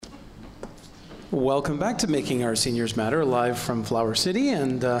Welcome back to Making Our Seniors Matter, live from Flower City.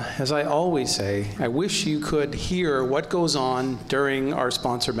 And as I always say, I wish you could hear what goes on during our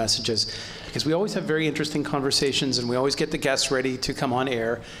sponsor messages, because we always have very interesting conversations and we always get the guests ready to come on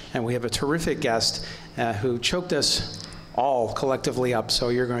air. And we have a terrific guest who choked us all collectively up. So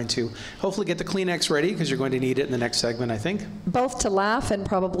you're going to hopefully get the Kleenex ready, because you're going to need it in the next segment, I think. Both to laugh and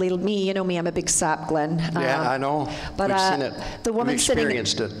probably me. You know me, I'm a big sap, Glenn. Yeah, I know. But we've seen it. The woman We've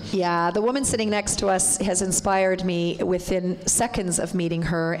experienced sitting, it. Yeah, the woman sitting next to us has inspired me within seconds of meeting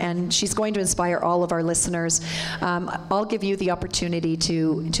her, and she's going to inspire all of our listeners. I'll give you the opportunity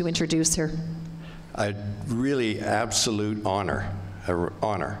to introduce her. A really absolute honor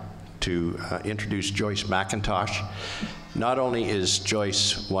to introduce Joyce McIntosh. Not only is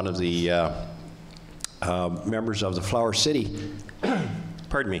Joyce one of the members of the Flower City,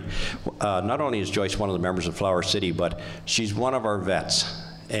 pardon me, not only is Joyce one of the members of Flower City, but she's one of our vets.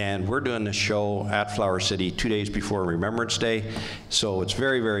 And we're doing this show at Flower City 2 days before Remembrance Day, so it's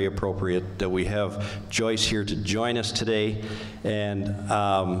very, very appropriate that we have Joyce here to join us today. And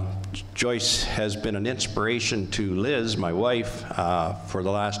Joyce has been an inspiration to Liz, my wife, for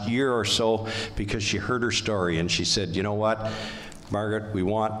the last year or so, because she heard her story and she said, you know what, Margaret, we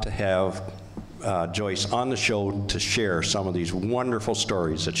want to have Joyce on the show to share some of these wonderful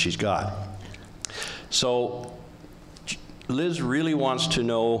stories that she's got. So Liz really wants to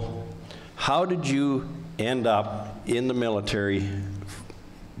know, how did you end up in the military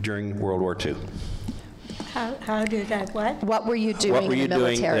during World War II? How did I what? What were you doing in the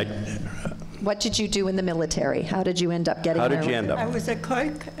military? What did you do in the military? How did you end up getting there? How did you end up? I was a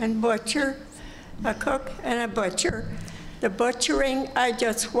cook and butcher, a cook and a butcher. The butchering, I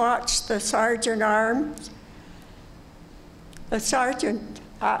just watched the sergeant arms, the sergeant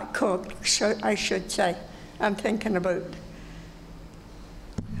cook, I should say. I'm thinking about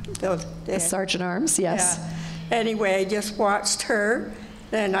the sergeant arms, yes. Yeah. Anyway, I just watched her.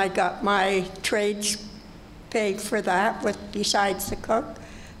 Then I got my trades paid for that, besides the cook.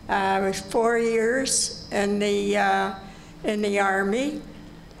 I was 4 years in the Army.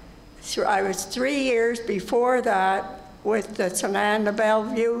 So I was 3 years before that with the St. Anne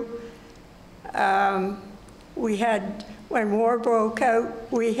Bellevue. We had, when war broke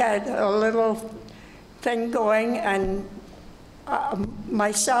out, we had a little thing going, and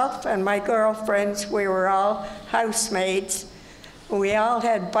myself and my girlfriends, we were all housemaids. We all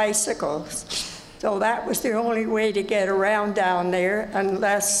had bicycles. So that was the only way to get around down there,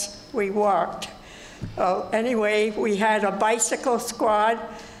 unless we walked. Anyway, we had a bicycle squad.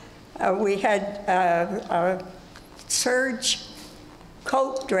 We had a serge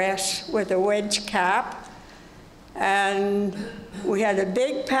coat dress with a wedge cap. And we had a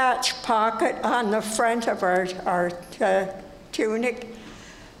big patch pocket on the front of our tunic.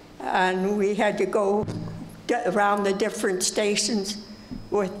 And we had to go around the different stations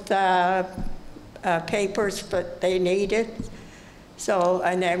with papers that they needed. So,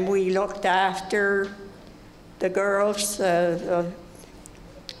 and then we looked after the girls. The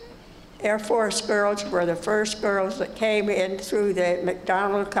Air Force girls were the first girls that came in through the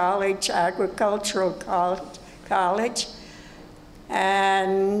McDonald College, Agricultural College.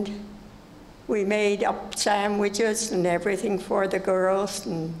 And we made up sandwiches and everything for the girls,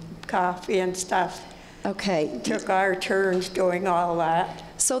 and coffee and stuff. Okay. Took our turns doing all that.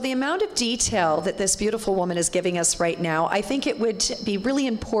 So the amount of detail that this beautiful woman is giving us right now, I think it would be really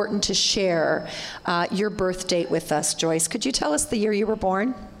important to share your birth date with us, Joyce. Could you tell us the year you were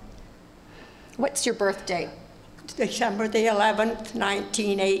born? What's your birth date? December the 11th,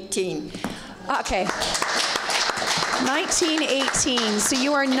 1918. Okay. 1918, so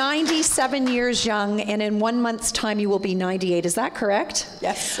you are 97 years young, and in 1 month's time you will be 98, is that correct?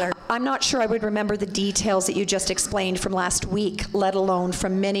 Yes, sir. I'm not sure I would remember the details that you just explained from last week, let alone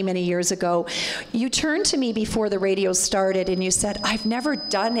from many, many years ago. You turned to me before the radio started and you said, I've never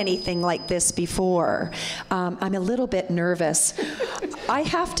done anything like this before. I'm a little bit nervous. I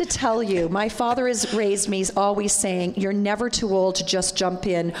have to tell you, my father has raised me always saying, you're never too old to just jump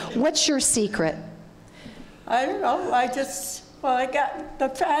in. What's your secret? I don't know, I got, the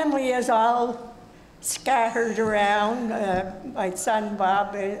family is all scattered around. My son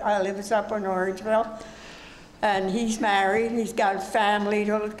Bob lives up in Orangeville, and he's married. He's got a family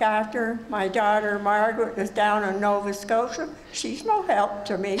to look after. My daughter Margaret is down in Nova Scotia. She's no help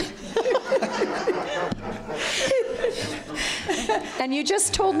to me. And you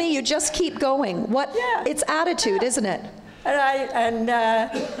just told me you just keep going. What? Yeah. It's attitude, isn't it? And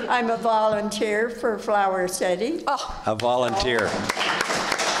I'm a volunteer for Flower City. Oh. A volunteer.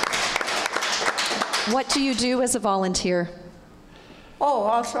 What do you do as a volunteer? Oh,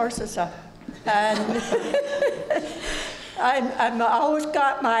 all sorts of stuff. And I'm always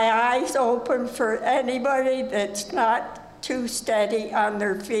got my eyes open for anybody that's not too steady on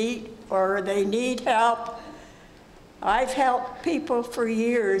their feet or they need help. I've helped people for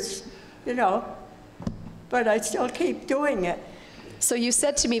years, you know, but I still keep doing it. So you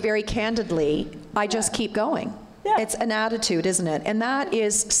said to me very candidly, I just keep going. Yeah. It's an attitude, isn't it? And that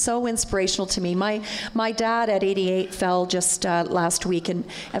is so inspirational to me. My dad at 88 fell just last week and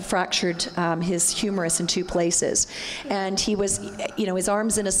fractured his humerus in 2 places. And he was, you know, his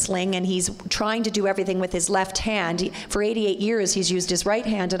arm's in a sling and he's trying to do everything with his left hand. For 88 years, he's used his right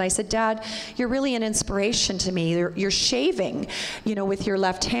hand. And I said, Dad, you're really an inspiration to me. You're shaving, you know, with your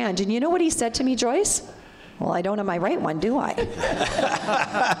left hand. And you know what he said to me, Joyce? Well, I don't have my right one, do I?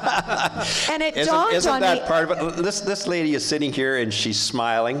 And it dawned on me. Isn't that part of it? This lady is sitting here and she's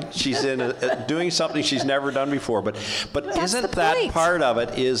smiling. She's doing something she's never done before. But isn't that part of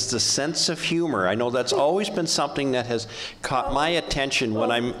it is the sense of humor? I know that's always been something that has caught my attention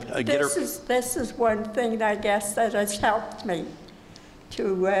when I'm This is one thing, I guess, that has helped me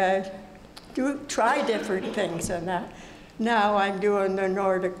to try different things and that. Now I'm doing the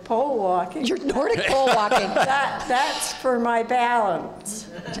Nordic pole walking. You're Nordic pole walking. That's for my balance.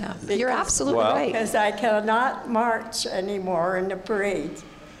 Yeah, you're absolutely right. Because I cannot march anymore in the parades.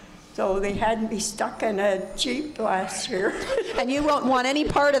 So they had me stuck in a Jeep last year. And you won't want any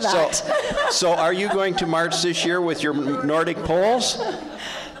part of that. So are you going to march this year with your Nordic poles?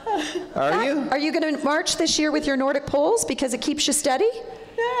 Are you? Are you going to march this year with your Nordic poles because it keeps you steady?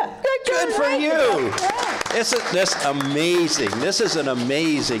 Yeah. Good for you. This amazing. This is an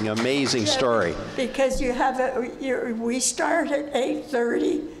amazing, amazing story. Because we start at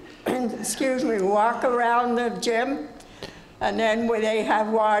 8:30, and excuse me, walk around the gym, and then they have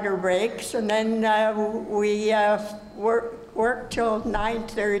water breaks, and then we work till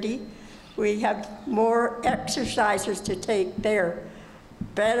 9:30. We have more exercises to take there,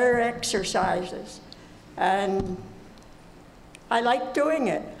 better exercises, and I like doing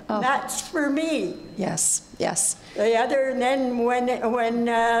it. Oh. That's for me. Yes, yes. The other, and then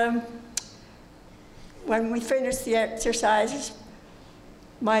when we finish the exercises,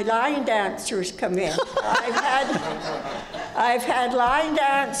 my line dancers come in. I've had line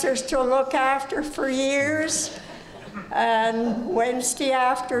dancers to look after for years. And Wednesday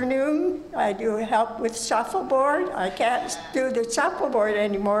afternoon, I do help with shuffleboard. I can't do the shuffleboard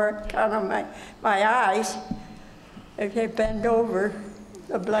anymore because of my eyes. If they bend over,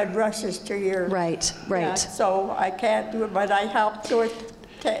 the blood rushes to your... Right, right. Yeah, so I can't do it, but I help with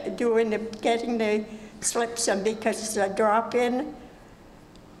getting the slips in because it's a drop-in.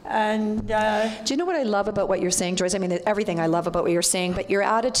 And do you know what I love about what you're saying, Joyce? I mean, everything I love about what you're saying, but your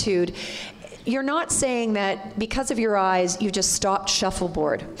attitude, you're not saying that because of your eyes, you just stopped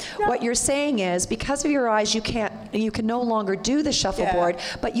shuffleboard. No. What you're saying is because of your eyes, you can no longer do the shuffleboard,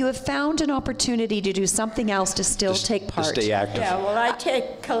 but you have found an opportunity to do something else to still take part. To stay active. yeah, well, I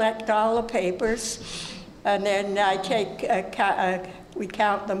collect all the papers, and then I we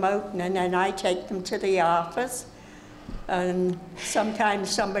count them out, and then I take them to the office. And sometimes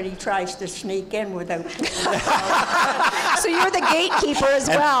somebody tries to sneak in without. So you're the gatekeeper as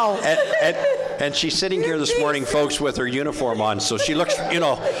well. And she's sitting here this morning, folks, with her uniform on, so she looks, you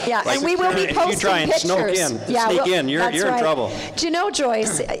know. Yeah, like and we will be posting if you try and pictures. sneak in, you're that's in right. trouble. Do you know,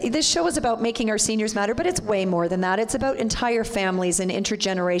 Joyce, this show is about making our seniors matter, but it's way more than that. It's about entire families and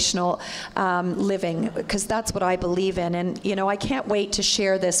intergenerational living, because that's what I believe in. And, you know, I can't wait to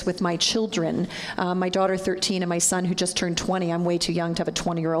share this with my children. My daughter, 13, and my son, who just turned 20. I'm way too young to have a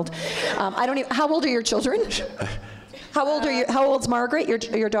 20-year-old. I don't even, how old are your children? How old's Margaret,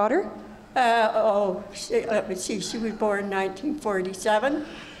 your daughter? Let me see, she was born in 1947.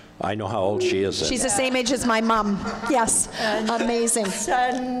 I know how old she is. She's the same age as my mom. Yes, amazing.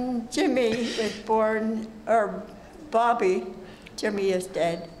 Son Jimmy was born, or Bobby, Jimmy is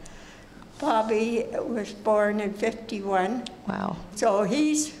dead. Bobby was born in 51. Wow. So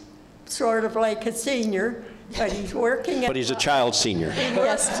he's sort of like a senior, but he's working But he's a child senior. He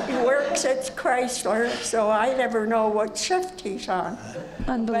works at Chrysler, so I never know what shift he's on.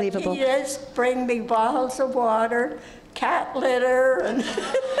 Unbelievable. But he does bring me bottles of water, cat litter, and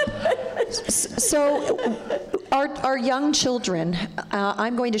So Our young children,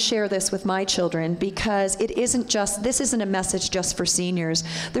 I'm going to share this with my children because this isn't a message just for seniors.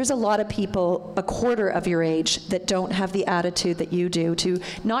 There's a lot of people, a quarter of your age, that don't have the attitude that you do to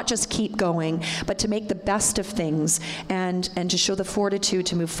not just keep going, but to make the best of things and to show the fortitude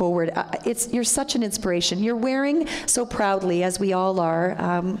to move forward. You're such an inspiration. You're wearing so proudly, as we all are,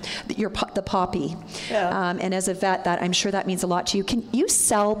 the poppy. Yeah. And as a vet, I'm sure that means a lot to you. Can you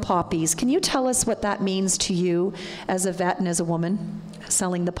sell poppies? Can you tell us what that means to you as a vet and as a woman,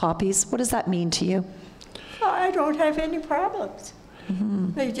 selling the poppies? What does that mean to you? I don't have any problems.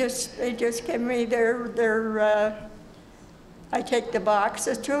 Mm-hmm. They just give me I take the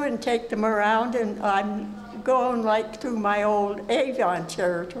boxes through and take them around, and I'm going like through my old Avon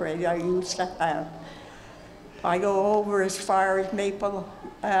territory I used to have. I go over as far as Maple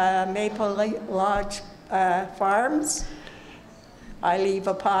Lodge Farms. I leave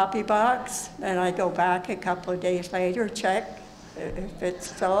a poppy box, and I go back a couple of days later, check if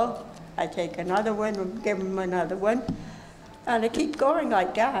it's full. I take another one and give them another one, and I keep going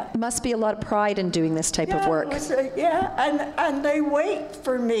like that. Must be a lot of pride in doing this type of work. And they wait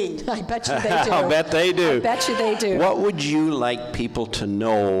for me. I bet you they do. I bet they do. I bet you they do. What would you like people to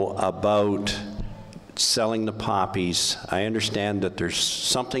know about selling the poppies? I understand that there's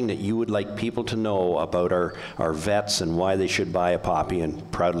something that you would like people to know about our vets and why they should buy a poppy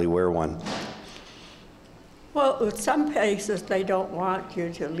and proudly wear one. Well, in some places they don't want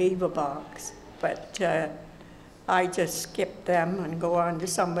you to leave a box, but I just skip them and go on to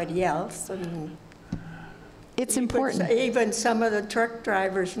somebody else. And it's important. Even some of the truck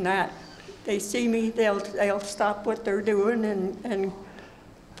drivers and that, they see me, they'll stop what they're doing and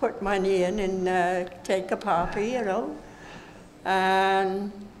put money in and take a poppy, you know.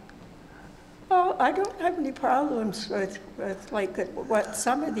 And I don't have any problems with like what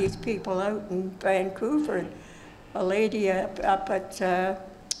some of these people out in Vancouver. A lady up at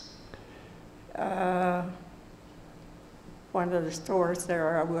one of the stores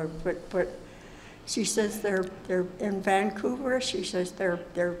there, but she says they're in Vancouver. She says they're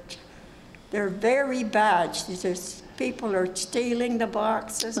very bad. She says people are stealing the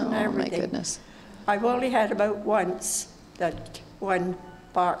boxes and everything. Oh, my goodness. I've only had about once that one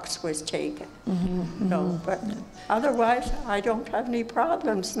box was taken. Mm-hmm, No, but otherwise, I don't have any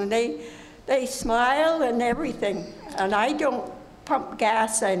problems. And they smile and everything. And I don't pump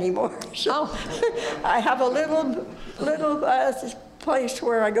gas anymore. So I have a little place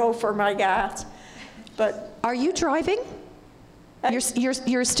where I go for my gas. But are you driving?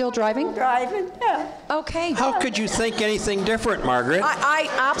 You're still driving? Driving, yeah. Okay. How could you think anything different, Margaret? I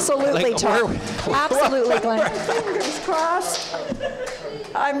absolutely, Like, Tom. Absolutely, Glenn. Fingers crossed.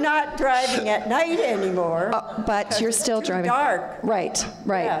 I'm not driving at night anymore. But you're still too driving. Dark. Right.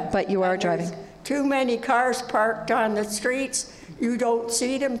 Yeah. But you are And driving. there's too many cars parked on the streets. You don't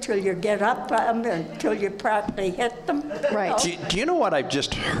see them till you get up on them, until you practically hit them. Right. Do you know what I've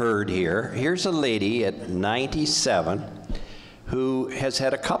just heard here? Here's a lady at 97 who has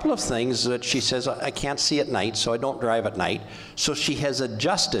had a couple of things that she says, I can't see at night, so I don't drive at night. So she has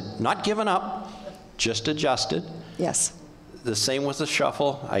adjusted, not given up, just adjusted. Yes. The same with the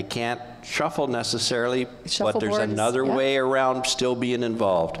shuffle. I can't shuffle necessarily, but there's Shuffleboard is- another yeah. way around still being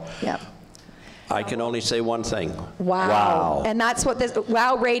involved. Yeah. I can only say one thing. Wow. And that's what this,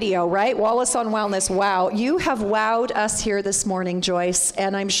 Wow Radio, right? Wallace on Wellness, wow. You have wowed us here this morning, Joyce,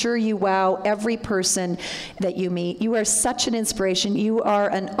 and I'm sure you wow every person that you meet. You are such an inspiration. You are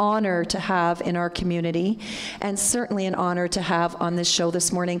an honor to have in our community, and certainly an honor to have on this show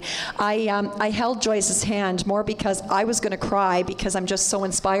this morning. I held Joyce's hand more because I was going to cry because I'm just so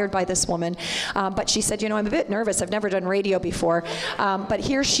inspired by this woman. But she said, you know, I'm a bit nervous. I've never done radio before. But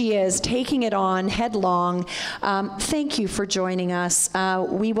here she is, taking it on headlong. Thank you for joining us.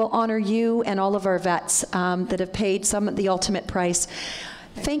 We will honor you and all of our vets that have paid the ultimate price.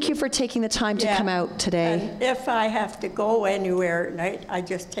 Thank you for taking the time to come out today. And if I have to go anywhere at night, I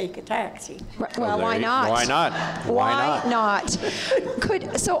just take a taxi. Well, why not? Why not? Why not?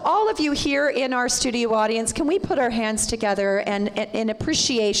 So all of you here in our studio audience, can we put our hands together and in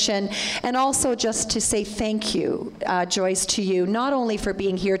appreciation, and also just to say thank you, Joyce, to you, not only for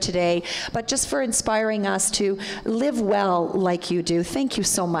being here today, but just for inspiring us to live well like you do. Thank you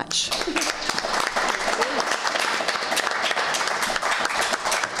so much.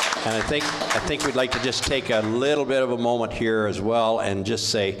 And I think we'd like to just take a little bit of a moment here as well and just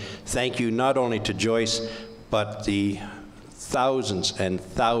say thank you not only to Joyce, but the thousands and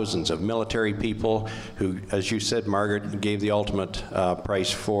thousands of military people who, as you said, Margaret, gave the ultimate price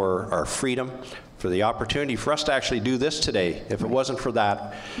for our freedom, for the opportunity for us to actually do this today. If it wasn't for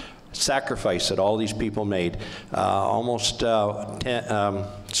that, sacrifice that all these people made. Almost a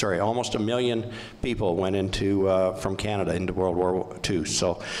million people went into from Canada into World War II.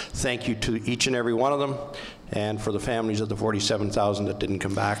 So thank you to each and every one of them, and for the families of the 47,000 that didn't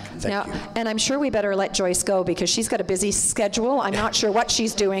come back. Thank you. And I'm sure we better let Joyce go because she's got a busy schedule. I'm not sure what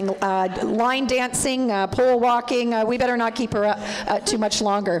she's doing. Line dancing, pole walking. We better not keep her up too much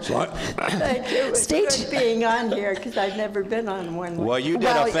longer. Thank you. It's good being on here because I've never been on one. Well, you did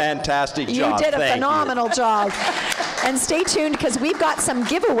a fantastic job. You did a Thank phenomenal job. And stay tuned because we've got some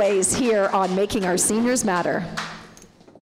giveaways here on Making Our Seniors Matter.